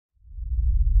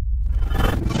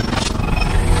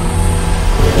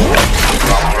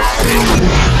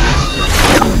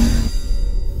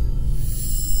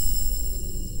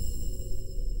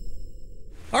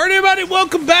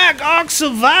welcome back, ARK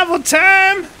Survival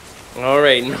Time!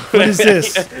 Alright. What is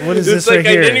this? What is this right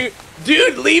here?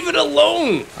 Dude, leave it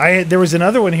alone! There was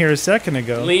another one here a second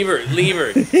ago. Leave her.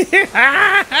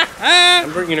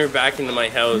 I'm bringing her back into my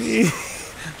house.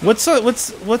 What's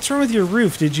wrong with your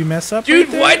roof? Did you mess up? Dude,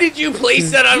 right why did you place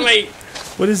that on my...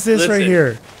 What is this right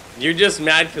here? You're just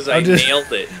mad because I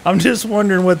nailed it. I'm just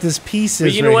wondering what this piece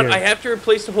is. But you know what? Here. I have to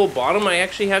replace the whole bottom. I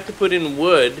actually have to put in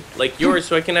wood, like yours,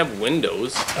 so I can have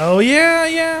windows. Oh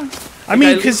yeah. I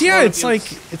mean, because it's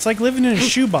like living in a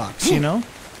shoebox, you know.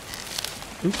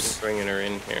 Oops. Bringing her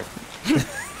in here.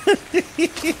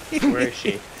 Where is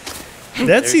she?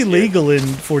 That's illegal in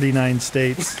 49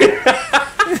 states. How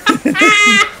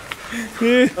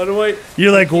do I?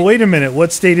 You're like, well, wait a minute.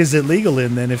 What state is it legal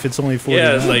in then? If it's only 49?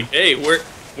 Yeah, it's like, hey,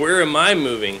 where am I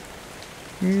moving?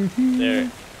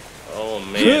 There. Oh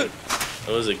man,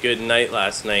 it was a good night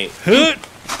last night.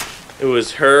 It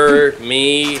was her,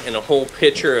 me, and a whole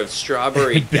pitcher of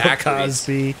strawberry daiquiris.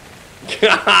 Cosby.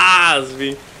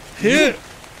 Cosby.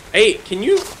 Hey, do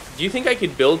you think I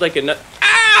could build like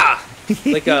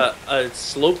like a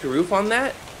sloped roof on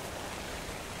that?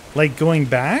 Like going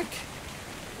back?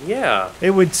 Yeah.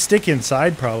 It would stick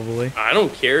inside probably. I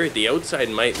don't care. The outside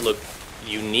might look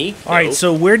unique, though. All right,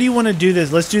 so where do you want to do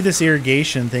this? Let's do this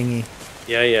irrigation thingy.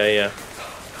 Yeah.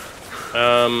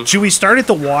 Should we start at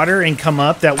the water and come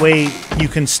up? That way you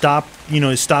can stop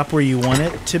where you want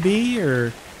it to be,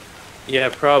 or? Yeah,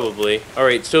 probably. All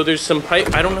right, so there's some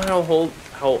pipe. I don't know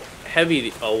how heavy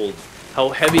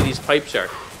these pipes are.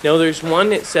 Now there's one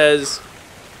that says,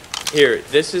 here,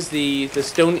 this is the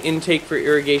stone intake for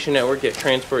irrigation network that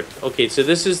transport. Okay, so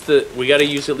this is we got to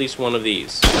use at least one of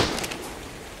these.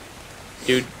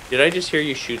 Dude, did I just hear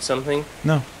you shoot something?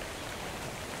 No.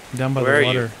 Down by the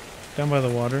water. Down by the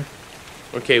water.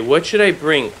 Okay, what should I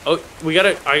bring? Oh, I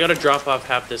gotta drop off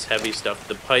half this heavy stuff.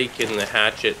 The pike and the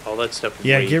hatchet, all that stuff.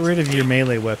 Yeah, get rid of your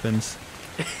melee weapons.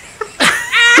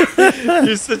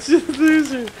 You're such a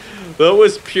loser. That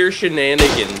was pure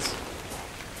shenanigans.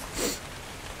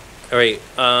 Alright,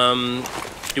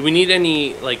 do we need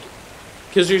any, like,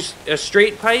 because there's a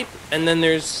straight pipe, and then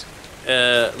there's,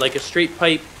 like a straight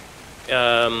pipe,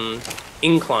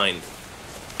 incline.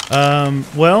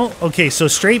 Well, okay, so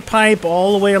straight pipe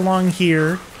all the way along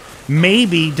here.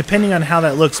 Maybe, depending on how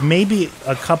that looks, maybe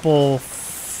a couple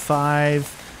three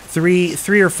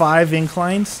or five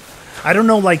inclines. I don't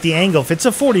know, like, the angle. If it's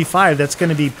a 45, that's going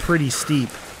to be pretty steep.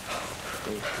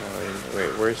 Wait,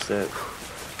 where's that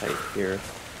pipe here?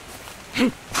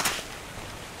 Am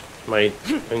I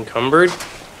encumbered?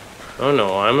 Oh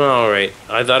no, I'm alright.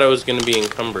 I thought I was gonna be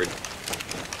encumbered.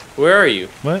 Where are you?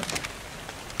 What?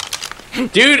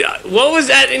 Dude, what was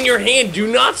that in your hand? Do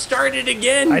not start it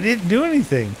again! I didn't do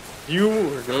anything. You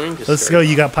were going to Let's go.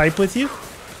 You got pipe with you?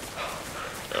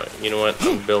 You know what?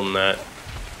 I'm building that.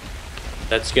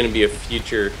 That's gonna be a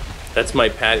future... That's my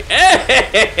patio.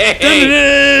 Hey!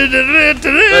 No,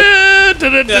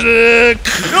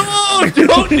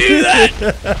 don't do that!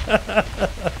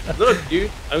 Look, dude,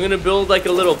 I'm gonna build like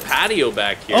a little patio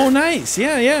back here. Oh, nice.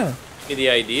 Yeah. Give me the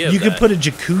idea of You could that. put a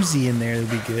jacuzzi in there.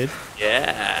 That'd be good.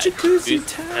 Yeah. Jacuzzi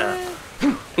time.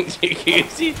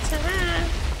 Jacuzzi time.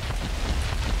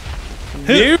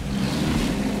 Dude.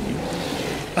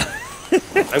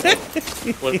 I'm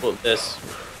gonna put this.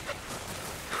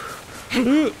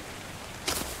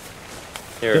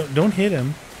 Here. Don't hit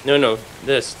him. No.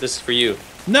 This is for you.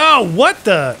 No, what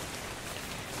the?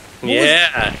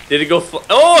 Yeah. Did it go?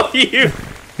 Oh, you.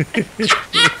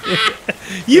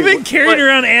 You've been carrying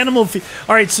around animal feed.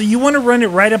 All right, so you want to run it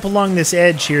right up along this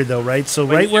edge here, though, right? So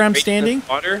right where I'm standing.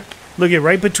 Water. Look at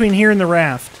right between here and the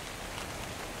raft.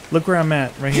 Look where I'm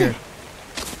at, right here.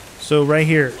 So right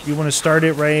here, you want to start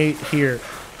it right here.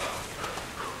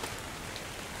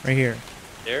 Right here.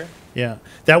 There. Yeah.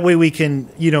 That way we can,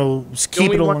 keep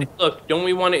it along. Look, don't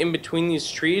we want it in between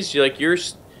these trees? You're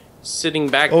sitting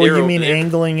back there. there. Oh, you mean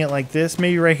angling it like this?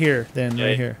 Maybe right here, then. Yeah.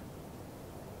 Right here.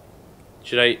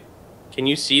 Can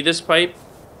you see this pipe?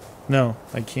 No,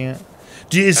 I can't.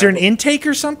 Is there an intake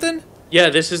or something? Yeah,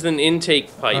 this is an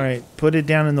intake pipe. All right, put it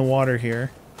down in the water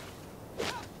here.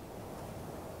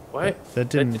 What? That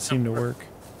didn't seem to work.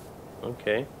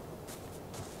 Okay.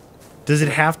 Does it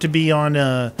have to be on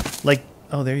like?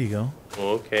 Oh, there you go.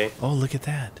 Okay. Oh, look at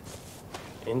that.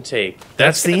 Intake.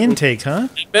 That's the intake, huh?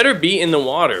 It better be in the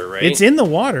water, right? It's in the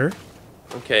water.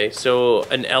 Okay, so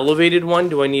an elevated one.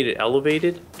 Do I need it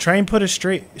elevated? Try and put a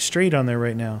straight on there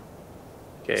right now.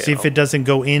 Okay. See if it doesn't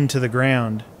go into the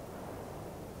ground.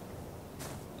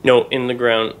 No, in the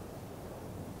ground.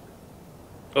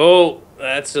 Oh,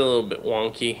 that's a little bit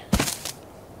wonky.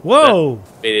 Whoa!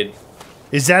 Elevated.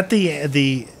 Is that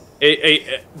the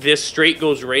This straight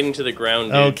goes right into the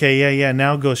ground, dude. Okay, yeah.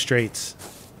 Now go straights.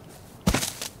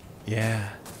 Yeah.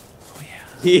 Oh,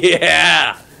 yeah.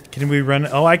 Yeah. Can we run?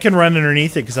 Oh, I can run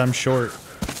underneath it because I'm short.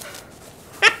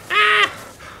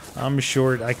 I'm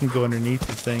short. I can go underneath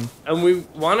the thing. And we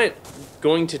want it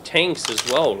going to tanks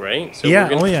as well, right? So yeah.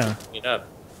 We're gonna yeah. It up.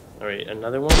 All right,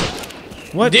 another one.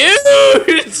 What?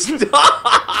 Dude,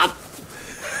 stop!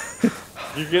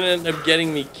 You're gonna end up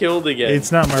getting me killed again.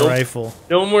 It's not my rifle.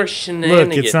 No more shenanigans.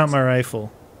 Look, it's not my rifle.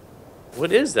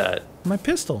 What is that? My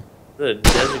pistol. The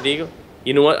Desert Eagle.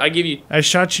 You know what? I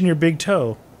shot you in your big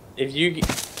toe.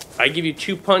 I give you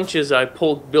 2 punches. I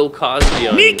pulled Bill Cosby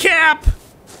on Kneecap.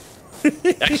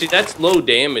 Actually, that's low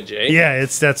damage, eh? Yeah,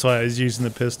 that's why I was using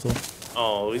the pistol.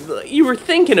 Oh, you were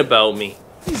thinking about me.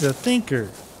 He's a thinker.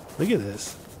 Look at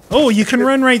this. Oh, you can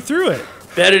run right through it.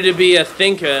 Better to be a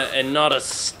thinker and not a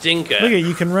stinker. Look at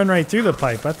you can run right through the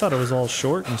pipe. I thought it was all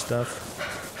short and stuff.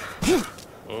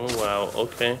 Oh, wow.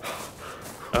 Okay.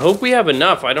 I hope we have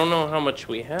enough. I don't know how much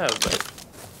we have, but...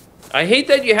 I hate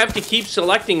that you have to keep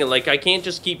selecting it. Like, I can't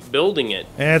just keep building it.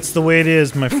 That's the way it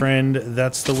is, my friend.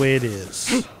 That's the way it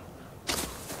is.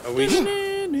 Are we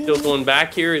still going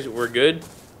back here? We're good?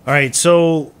 All right,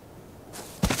 so...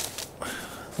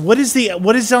 What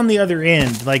is on the other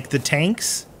end? Like the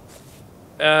tanks?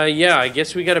 Yeah, I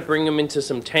guess we got to bring them into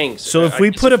some tanks. So if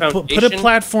we put a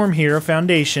platform here, a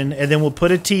foundation, and then we'll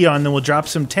put a T on, then we'll drop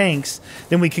some tanks,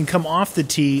 then we can come off the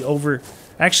T over...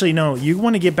 Actually, no, you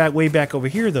want to get way back over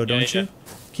here, though, don't you?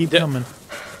 Keep coming.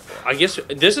 I guess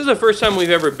this is the first time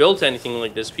we've ever built anything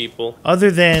like this, people.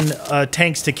 Other than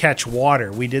tanks to catch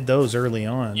water. We did those early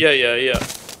on. Yeah.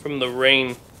 From the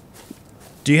rain.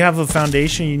 Do you have a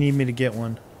foundation? You need me to get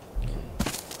one.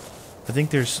 I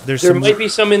think there's there some... might be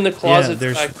some in the closet.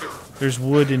 Yeah, there's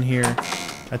wood in here.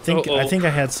 I think I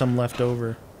had some left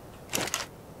over. I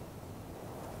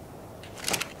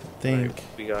think.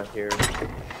 What we got here. Do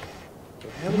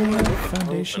we have a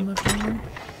foundation left over? No.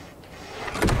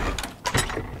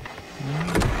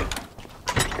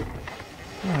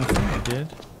 Oh, I thought I did.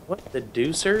 What? The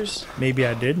deucers? Maybe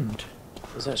I didn't.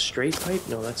 Is that straight pipe?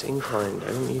 No, that's inclined. I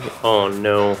don't need it. Oh,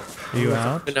 no. Are you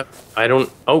out? I don't...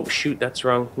 Oh, shoot, that's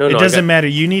wrong. No, it doesn't matter.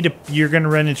 You need to... You're going to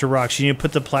run into rocks. You need to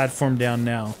put the platform down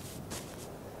now.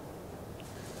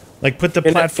 Like, put the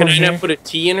platform Can I here. not put a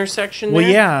T intersection Well,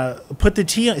 there? yeah. Put the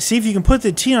T on. See if you can put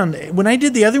the T on. When I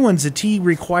did the other ones, the T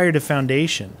required a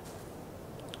foundation.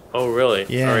 Oh, really?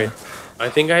 Yeah. All right. I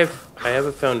think I have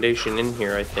a foundation in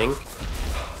here, I think.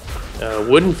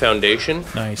 Wooden foundation.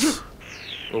 Nice.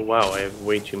 Oh, wow, I have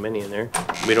way too many in there.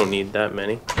 We don't need that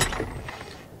many.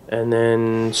 And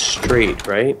then straight,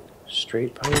 right?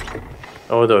 Straight pipe.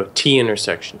 Oh, the T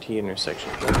intersection.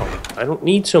 Wow, I don't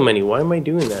need so many. Why am I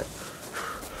doing that?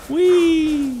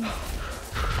 Whee!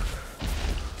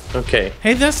 Okay.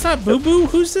 Hey, that's not Boo Boo.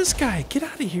 Who's this guy? Get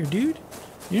out of here, dude.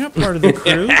 You're not part of the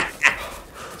crew.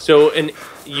 So,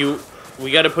 we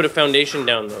got to put a foundation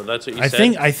down, though. That's what you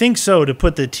said? I think so, to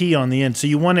put the T on the end. So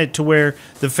you want it to where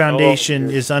the foundation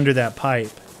is under that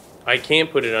pipe. I can't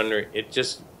put it under.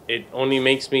 It only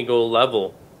makes me go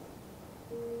level.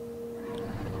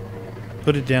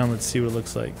 Put it down. Let's see what it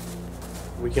looks like.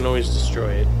 We can always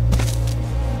destroy it.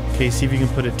 Okay, see if you can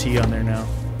put a T on there now.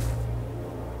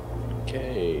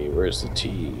 Okay, where's the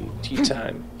T? Tea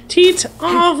time. Tea time.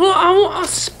 Oh, I want a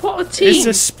spot of tea. It's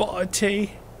a spot of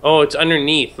tea. Oh, it's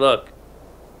underneath. Look.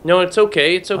 No, it's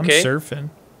okay. It's okay. I'm surfing.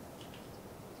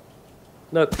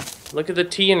 Look at the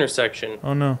T intersection.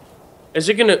 Oh no. Is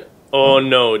it gonna? Oh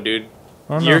no, dude.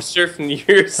 Oh no. You're surfing.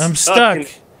 You're I'm stuck.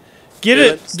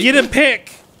 Get a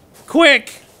pick,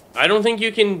 quick. I don't think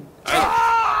you can.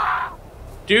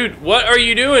 Dude, what are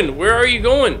you doing? Where are you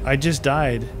going? I just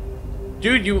died.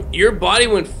 Dude, your body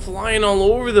went flying all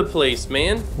over the place,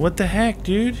 man. What the heck,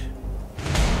 dude?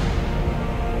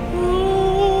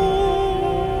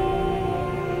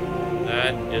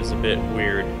 That is a bit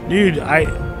weird. Dude,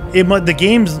 the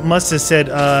game must have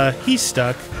said, he's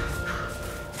stuck.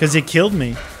 Because it killed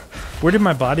me. Where did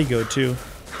my body go to?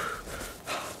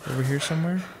 Over here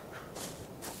somewhere?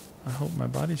 I hope my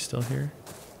body's still here.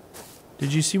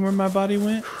 Did you see where my body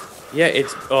went? Yeah,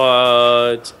 it's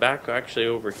back actually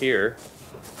over here.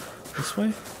 This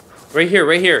way? Right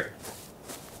here.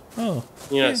 Oh.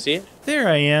 You not see it? There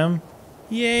I am.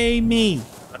 Yay, me.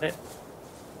 Got it?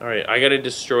 Alright, I gotta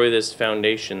destroy this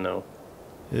foundation though.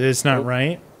 It's not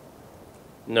right?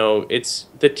 No, it's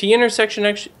the T intersection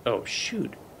actually. Oh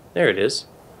shoot. There it is.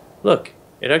 Look,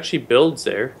 it actually builds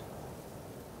there.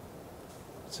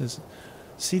 It says,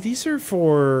 see, these are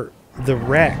for the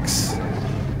wrecks.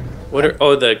 What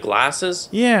are the glasses?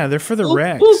 Yeah, they're for the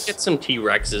wrecks. We'll get some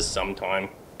T-Rexes sometime.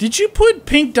 Did you put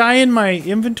pink dye in my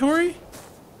inventory?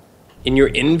 In your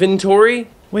inventory?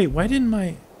 Wait, why didn't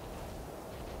my...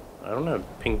 I don't have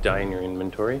pink dye in your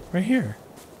inventory. Right here.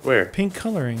 Where? Pink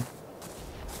coloring.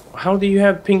 How do you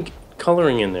have pink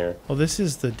coloring in there? Oh, this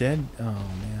is the dead... Oh,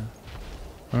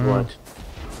 man. What?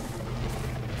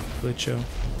 Glitcho.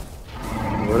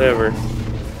 Whatever.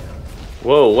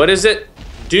 Whoa, what is it?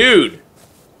 Dude!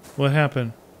 What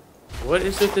happened? What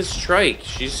is with this strike?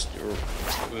 She's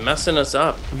messing us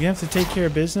up. We have to take care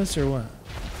of business or what?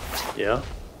 Yeah.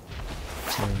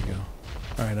 There we go.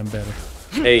 Alright, I'm better.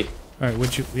 Hey. Alright,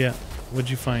 what'd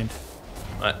you find?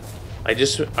 I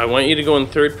want you to go in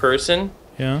third person.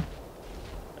 Yeah?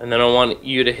 And then I want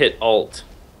you to hit Alt.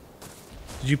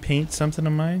 Did you paint something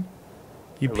on mine?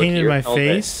 You Look painted at your my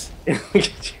helmet. face?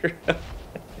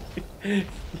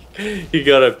 You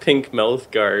got a pink mouth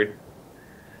guard.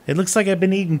 It looks like I've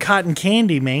been eating cotton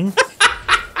candy, man.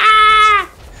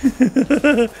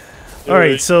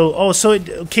 Alright, so...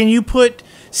 can you put...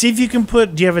 See if you can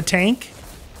put... Do you have a tank?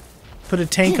 Put a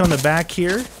tank on the back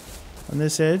here. On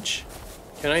this edge.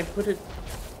 Can I put a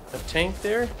tank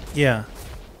there? Yeah.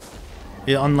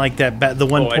 Yeah, on like that... the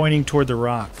one pointing toward the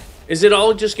rock. Is it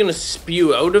all just gonna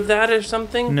spew out of that or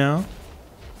something? No.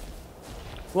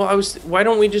 Well, why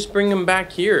don't we just bring them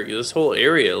back here? This whole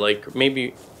area, like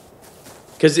maybe,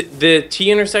 because the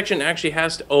T intersection actually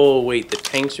has to. Oh wait, the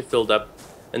tanks are filled up,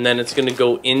 and then it's gonna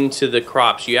go into the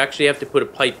crops. You actually have to put a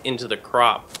pipe into the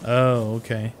crop. Oh,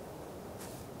 okay.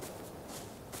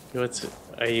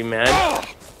 Are you mad?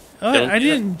 Oh, I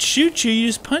didn't shoot you. You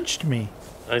just punched me.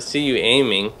 I see you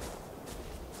aiming.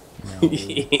 No.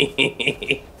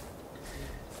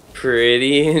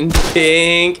 Pretty in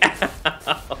pink.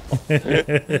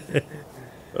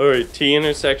 Alright, T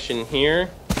intersection here.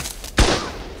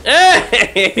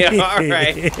 Hey!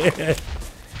 Alright.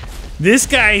 This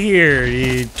guy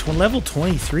here, level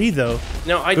 23 though.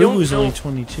 No, I don't know. Only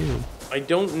 22. I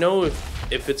don't know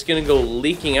if it's gonna go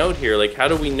leaking out here. Like, how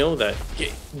do we know that?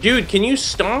 Dude, can you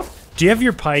stop? Do you have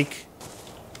your pike?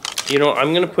 You know,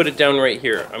 I'm gonna put it down right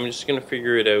here. I'm just gonna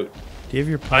figure it out. Do you have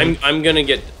your pike? I'm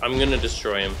gonna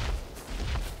destroy him.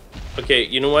 Okay,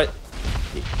 you know what?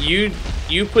 You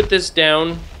put this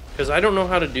down, because I don't know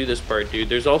how to do this part, dude.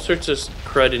 There's all sorts of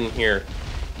crud in here.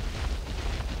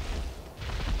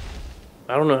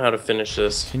 I don't know how to finish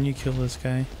this. Can you kill this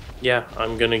guy? Yeah,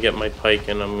 I'm gonna get my pike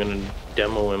and I'm gonna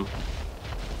demo him.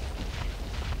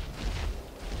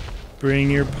 Bring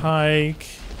your pike.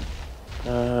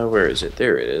 Where is it?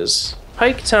 There it is.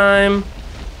 Pike time!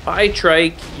 Bye,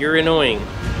 trike. You're annoying.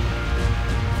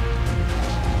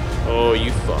 Oh,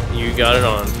 you got it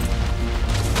on.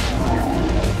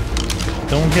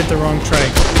 Don't hit the wrong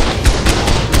trike.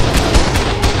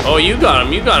 Oh, you got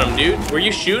him, dude. Were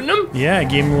you shooting him? Yeah, I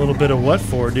gave him a little bit of what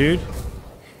for, dude.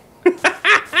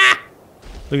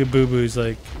 Look at Boo Boo's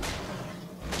like.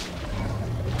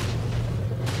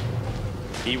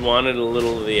 He wanted a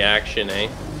little of the action, eh?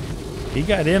 He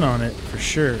got in on it for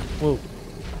sure. Whoa.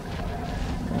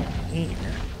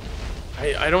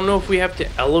 I don't know if we have to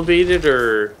elevate it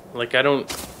or like I don't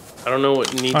know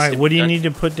what needs. All right, what do you need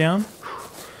to put down?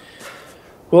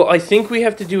 Well, I think we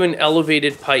have to do an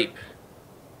elevated pipe.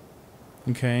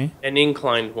 Okay. An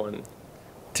inclined one.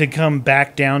 To come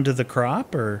back down to the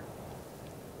crop, or?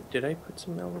 Did I put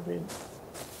some elevated?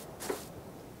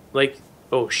 Like,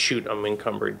 oh shoot, I'm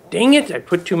encumbered. Dang it, I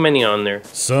put too many on there.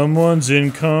 Someone's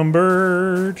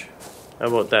encumbered. How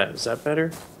about that? Is that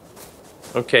better?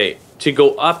 Okay, to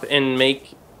go up and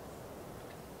make...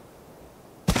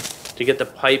 To get the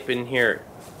pipe in here.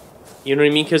 You know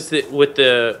what I mean? Because with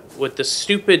the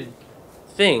stupid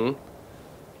thing,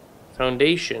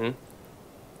 foundation...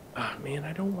 Oh man,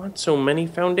 I don't want so many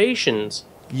foundations.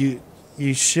 You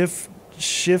shift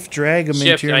drag them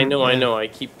Shift, into your... I know, I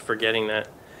keep forgetting that.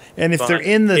 And if Fine. they're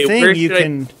in the Hey, thing, you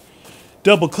can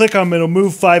double click on them, it'll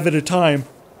move 5 at a time.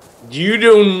 You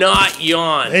do not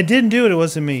yawn. It didn't do it, it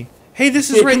wasn't me. Hey, this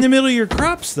is right in the middle of your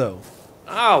crops, though.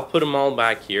 I'll put them all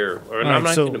back here. Or I'm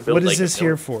not so going to build what is like this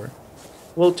here for?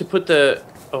 Well, to put the...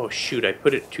 Oh, shoot, I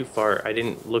put it too far. I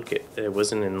didn't look at it. It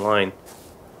wasn't in line.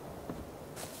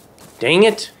 Dang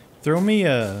it. Throw me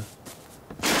a...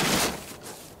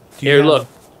 Here, look.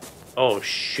 Oh,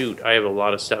 shoot, I have a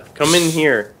lot of stuff. Come in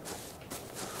here.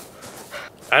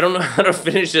 I don't know how to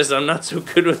finish this. I'm not so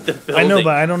good with the building. I know,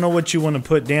 but I don't know what you want to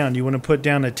put down. You want to put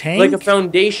down a tank? Like a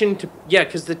foundation to... Yeah,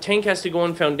 because the tank has to go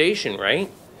on foundation,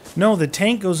 right? No, the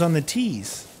tank goes on the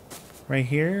T's. Right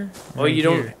here. Oh, you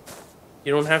don't... Here.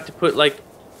 You don't have to put, like,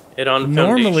 it on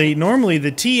foundation? Normally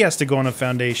the T has to go on a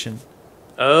foundation.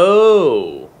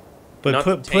 Oh. But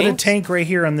put a tank right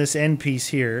here on this end piece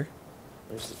here.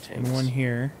 Where's the tank? And one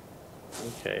here.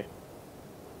 Okay.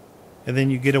 And then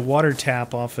you get a water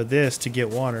tap off of this to get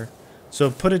water. So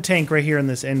put a tank right here on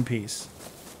this end piece.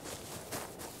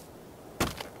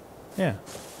 Yeah.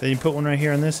 Then you put one right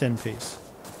here on this end piece.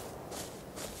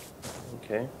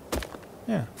 Okay.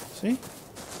 Yeah. See?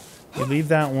 You leave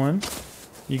that one.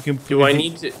 You can. Do I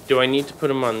need to put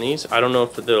them on these? I don't know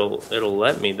if it'll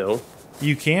let me though.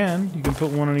 You can. You can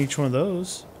put one on each one of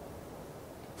those.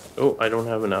 Oh, I don't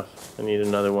have enough. I need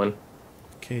another one.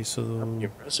 Okay, so How many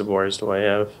reservoirs do I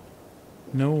have?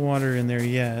 no water in there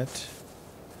yet.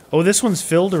 Oh, this one's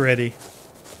filled already.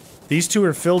 These two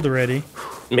are filled already.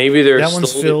 Maybe they're that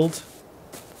one's filled.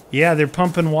 Yeah, they're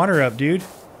pumping water up, dude.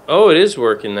 Oh, it is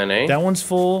working then, eh? That one's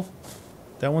full.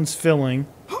 That one's filling.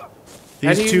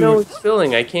 How do you know it's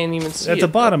filling? I can't even see it. At the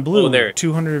bottom, blue. Oh, there.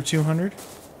 200 of 200.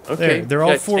 Okay. There, they're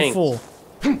all full.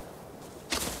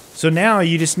 So now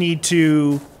you just need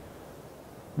to...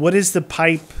 What is the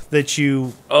pipe that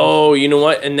you... Oh, you know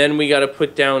what? And then we got to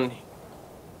put down...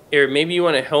 Here, maybe you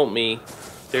want to help me.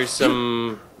 There's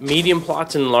some medium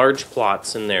plots and large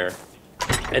plots in there.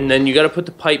 And then you got to put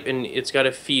the pipe and it's got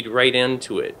to feed right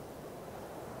into it.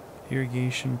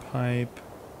 Irrigation pipe.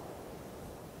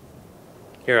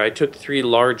 Here, I took 3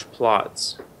 large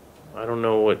plots. I don't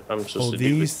know what I'm supposed to do.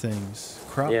 Oh, these things.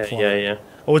 Crop plot. Yeah.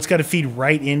 Oh, it's got to feed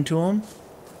right into them?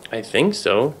 I think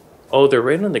so. Oh, they're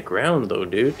right on the ground, though,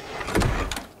 dude.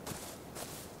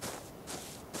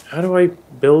 How do I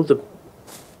build a...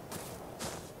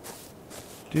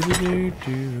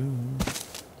 Do-do-do-do.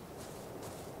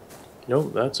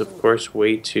 Nope, that's, of course,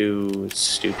 way too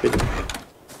stupid.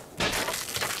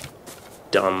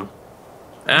 Dumb.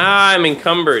 Ah, I'm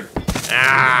encumbered.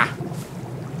 Ah!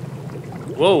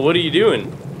 Whoa, what are you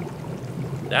doing?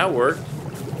 That worked.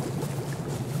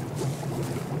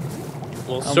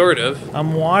 Well, sort of.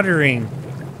 I'm watering.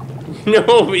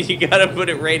 No, but you gotta put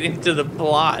it right into the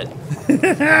plot.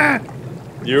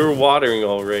 You're watering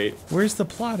all right. Where's the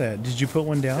plot at? Did you put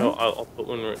one down? No, I'll put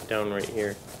one down right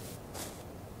here.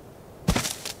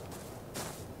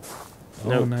 Oh,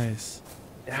 No. nice.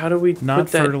 How do we Not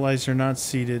put that? fertilizer, not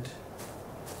seeded.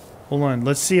 Hold on.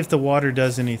 Let's see if the water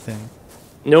does anything.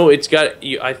 No, it's got.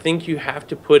 I think you have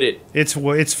to put it. It's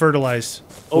fertilized.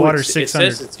 Oh, Water it 600.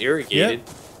 says it's irrigated. Yep.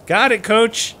 Got it,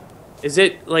 coach. Is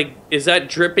it like? Is that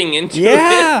dripping into it?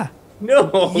 Yeah.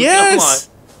 No. Yes.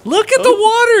 Look at the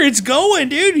water. It's going,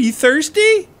 dude. You thirsty?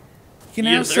 You can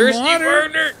You have some thirsty, water.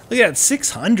 partner? Look at that,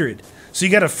 600. So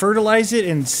you got to fertilize it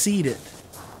and seed it.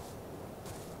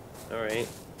 All right.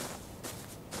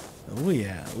 Oh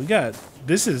yeah, we got.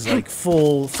 This is like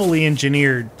fully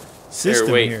engineered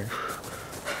system here.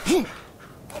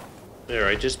 There,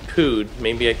 I just pooed.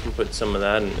 Maybe I can put some of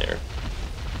that in there.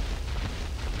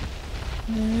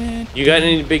 You got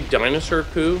any big dinosaur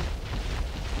poo?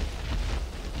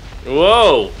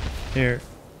 Whoa! Here.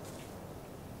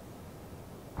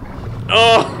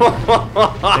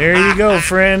 Oh! There you go,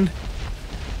 friend.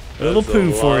 A little That's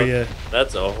poo for you.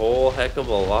 That's a whole heck of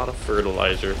a lot of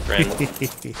fertilizer, friend.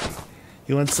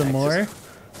 You want some more?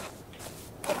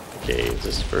 Okay, is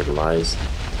this fertilized?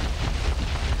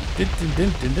 No,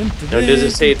 does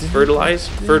it say it's fertilized?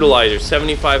 Fertilizer,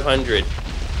 7,500.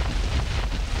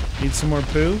 Need some more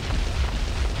poo?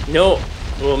 No.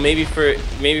 Well, maybe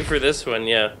for this one,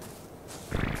 yeah.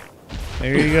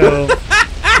 There you go.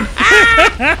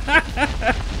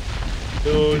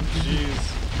 Oh, jeez.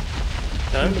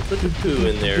 Time to put the poo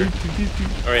in there.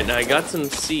 Alright, now I got some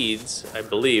seeds, I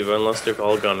believe, unless they've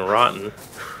all gone rotten.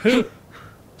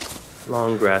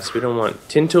 Long grass, we don't want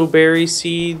Tinto berry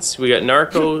seeds. We got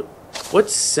narco.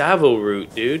 What's savo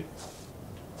root, dude?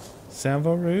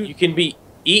 Savo root? You can be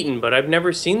eaten, but I've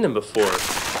never seen them before.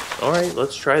 Alright,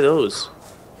 let's try those.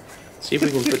 See if we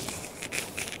can put...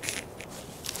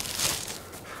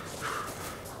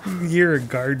 You're a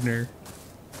gardener.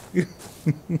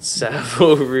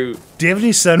 Savo root. Do you have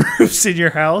any sunroofs in your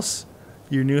house?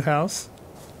 Your new house?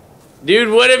 Dude,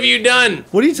 what have you done?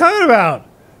 What are you talking about?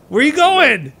 Where are you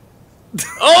going?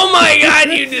 Oh my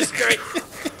god, you destroyed...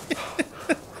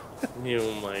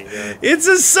 Oh my god. It's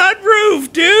a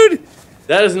sunroof, dude!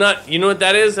 That is not... You know what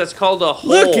that is? That's called a hole.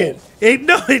 Look it.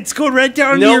 No, it's going right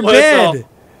down to No, your but it's bed.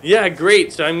 Yeah,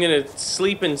 great. So I'm gonna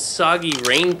sleep in soggy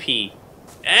rain pee.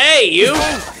 Hey, you!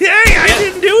 Hey, I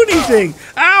didn't do anything!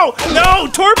 Ow! No,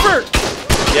 torpor!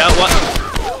 Yeah, what?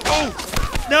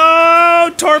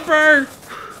 No, torpor!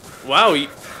 Wow,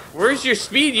 where's your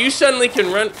speed? You suddenly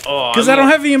can run... Oh, Because I don't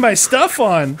have any of my stuff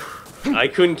on. I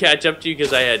couldn't catch up to you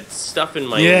because I had stuff in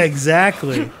my... Yeah,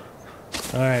 exactly.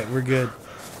 Alright, we're good.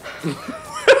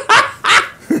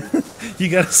 You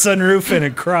got a sunroof and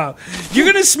a crop. You're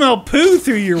gonna smell poo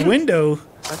through your window.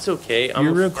 That's okay.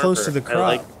 You're real close to the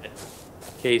crop.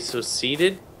 Okay, so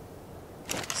seeded.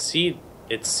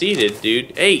 It's seeded,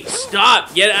 dude. Hey,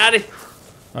 stop! Get out of here!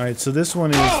 All right, so this one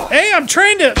is... Hey, I'm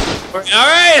trying to... All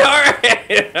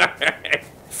right.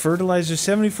 Fertilizer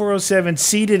 7407,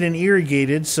 seeded and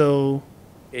irrigated, so...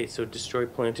 Okay, so destroy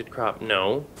planted crop.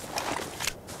 No.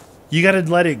 You gotta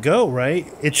let it go, right?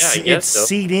 It's Yeah, I guess so.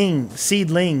 seeding.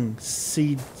 Seeding.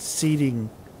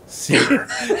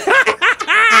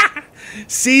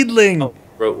 Seedling. Oh,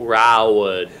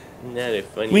 Rawood. Isn't that a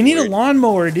funny We need word? a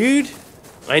lawnmower, dude.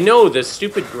 I know, the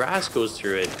stupid grass goes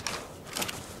through it.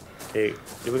 Okay,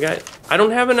 do we got... I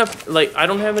don't have enough, like, I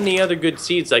don't have any other good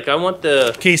seeds. Like, I want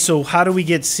the... Okay, so how do we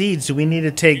get seeds? Do we need to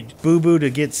take Boo Boo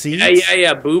to get seeds?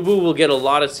 Yeah. Boo Boo will get a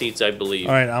lot of seeds, I believe.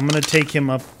 All right, I'm gonna take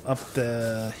him up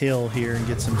the hill here and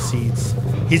get some seeds.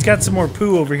 He's got some more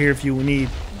poo over here if you need.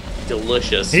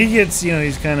 Delicious. He gets, you know,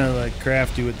 he's kind of like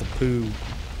crafty with the poo.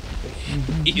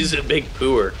 He's a big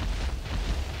pooer.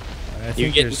 I think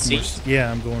You getting there's more seeds? Yeah,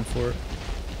 I'm going for it.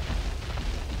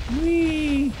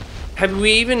 Whee! Have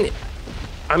we even...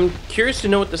 I'm curious to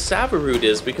know what the Sava root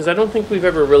is, because I don't think we've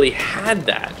ever really had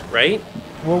that, right?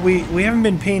 Well, we haven't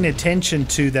been paying attention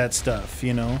to that stuff,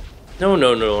 you know? No,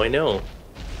 I know.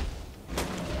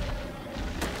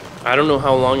 I don't know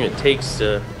how long it takes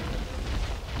to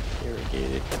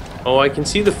irrigate it. Oh, I can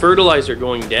see the fertilizer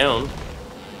going down.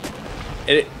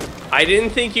 And I didn't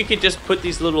think you could just put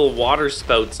these little water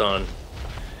spouts on.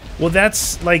 Well,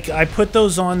 that's like, I put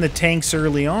those on the tanks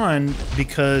early on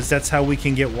because that's how we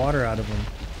can get water out of them.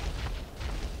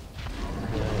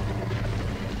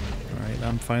 All right,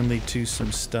 I'm finally to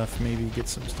some stuff. Maybe get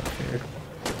some stuff here.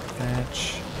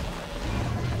 Thatch.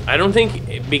 I don't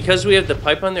think, because we have the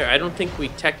pipe on there, I don't think we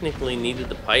technically needed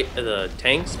the pipe, the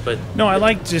tanks, but... No, I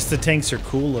like just the tanks are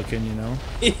cool looking, you know?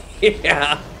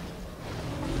 Yeah.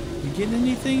 You getting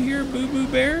anything here, Boo Boo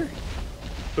Bear?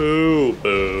 Boo,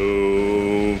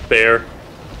 boo, bear.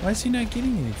 Why is he not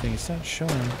getting anything? It's not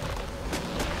showing.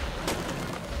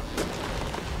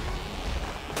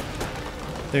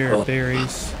 There are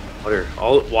berries. Water.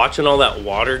 Watching all that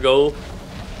water go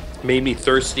made me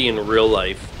thirsty in real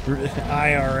life.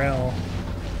 IRL.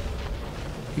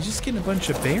 He's just getting a bunch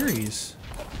of berries.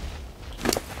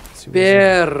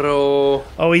 Pero.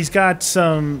 Oh, he's got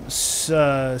some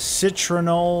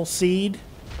citronal seed.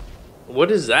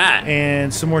 What is that?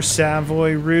 And some more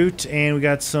Savoy root, and we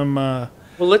got some Well,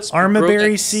 let's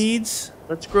armaberry seeds.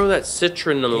 Let's grow that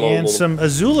citron and some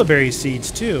azula berry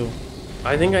seeds too.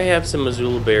 I think I have some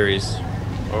azula berries.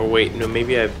 Or wait, no,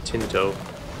 maybe I have tinto.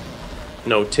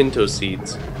 No, tinto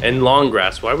seeds. And long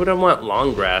grass. Why would I want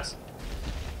long grass?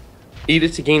 Eat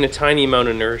it to gain a tiny amount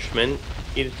of nourishment.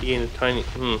 Eat it to gain a tiny...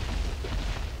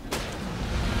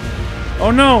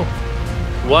 Oh no!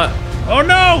 What? Oh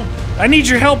no! I need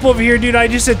your help over here, dude. I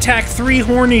just attacked 3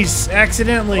 hornies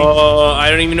accidentally. Oh,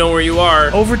 I don't even know where you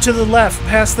are. Over to the left,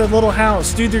 past the little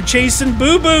house. Dude, they're chasing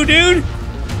Boo Boo, dude!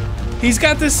 He's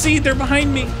got this seed. They're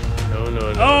behind me.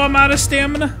 No. Oh, I'm out of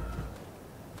stamina.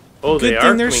 Oh, Good they are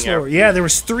thing they're coming slower. out. Yeah, there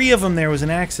was 3 of them there. It was an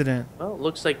accident. Well, it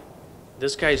looks like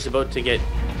this guy's about to get...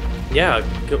 Yeah,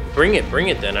 bring it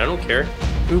then. I don't care.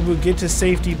 Boo Boo, get to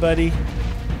safety, buddy.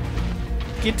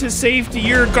 Get to safety.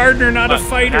 You're a gardener, not a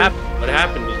fighter. What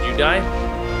happened? Did you die?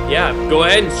 Yeah, go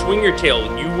ahead and swing your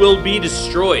tail. You will be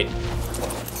destroyed.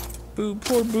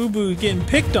 Poor Boo Boo getting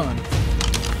picked on.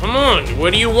 Come on,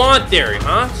 what do you want there,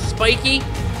 huh? Spiky?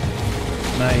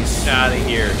 Nice. Get out of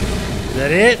here. Is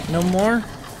that it? No more?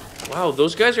 Wow,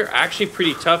 those guys are actually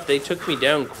pretty tough. They took me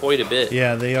down quite a bit.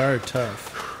 Yeah, they are tough.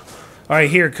 All right,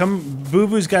 here, come. Boo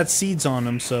Boo's got seeds on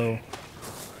him, so.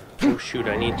 Oh shoot,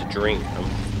 I need to drink. I'm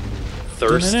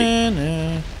thirsty.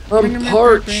 I'm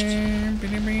parched.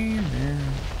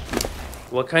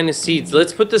 What kind of seeds?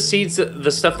 Let's put the seeds,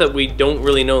 the stuff that we don't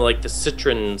really know, like the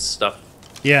citron stuff.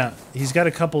 Yeah, he's got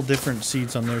a couple different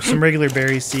seeds on there. Some regular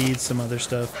berry seeds, some other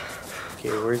stuff. Okay,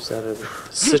 where's that other?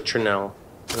 Citronelle.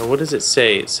 Now, what does it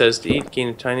say? It says to eat, gain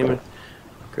a tiny amount.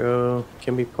 Grow,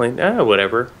 can be planted.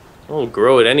 Whatever. I'll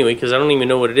grow it anyway, because I don't even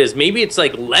know what it is. Maybe it's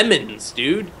like lemons,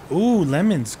 dude. Ooh,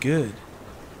 lemon's good.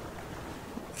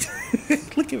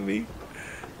 Look at me.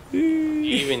 Do you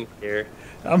even care?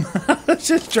 I'm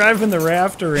just driving the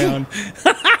raft around.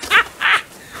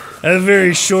 I have a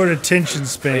very short attention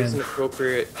Place span. an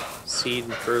appropriate seed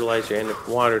and fertilizer and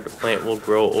water the plant will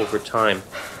grow over time.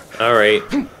 All right.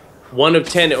 1 of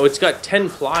 10. Oh, it's got 10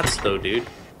 plots though, dude.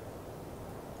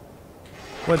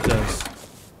 What does?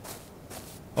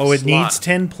 Oh, it Slot. needs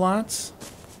 10 plots?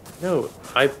 No,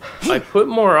 I put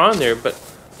more on there, but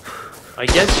I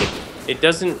guess it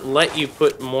doesn't let you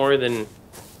put more than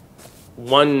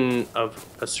one of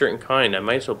a certain kind. I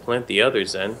might as well plant the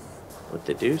others then. What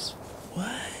the deuce?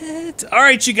 What? All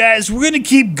right, you guys, we're going to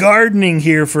keep gardening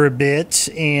here for a bit.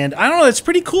 And I don't know, it's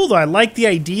pretty cool, though. I like the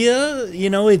idea. You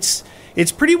know, it's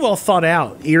pretty well thought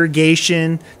out.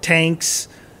 Irrigation, tanks,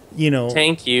 you know.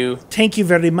 Thank you. Thank you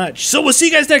very much. So we'll see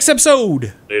you guys next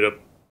episode. Later.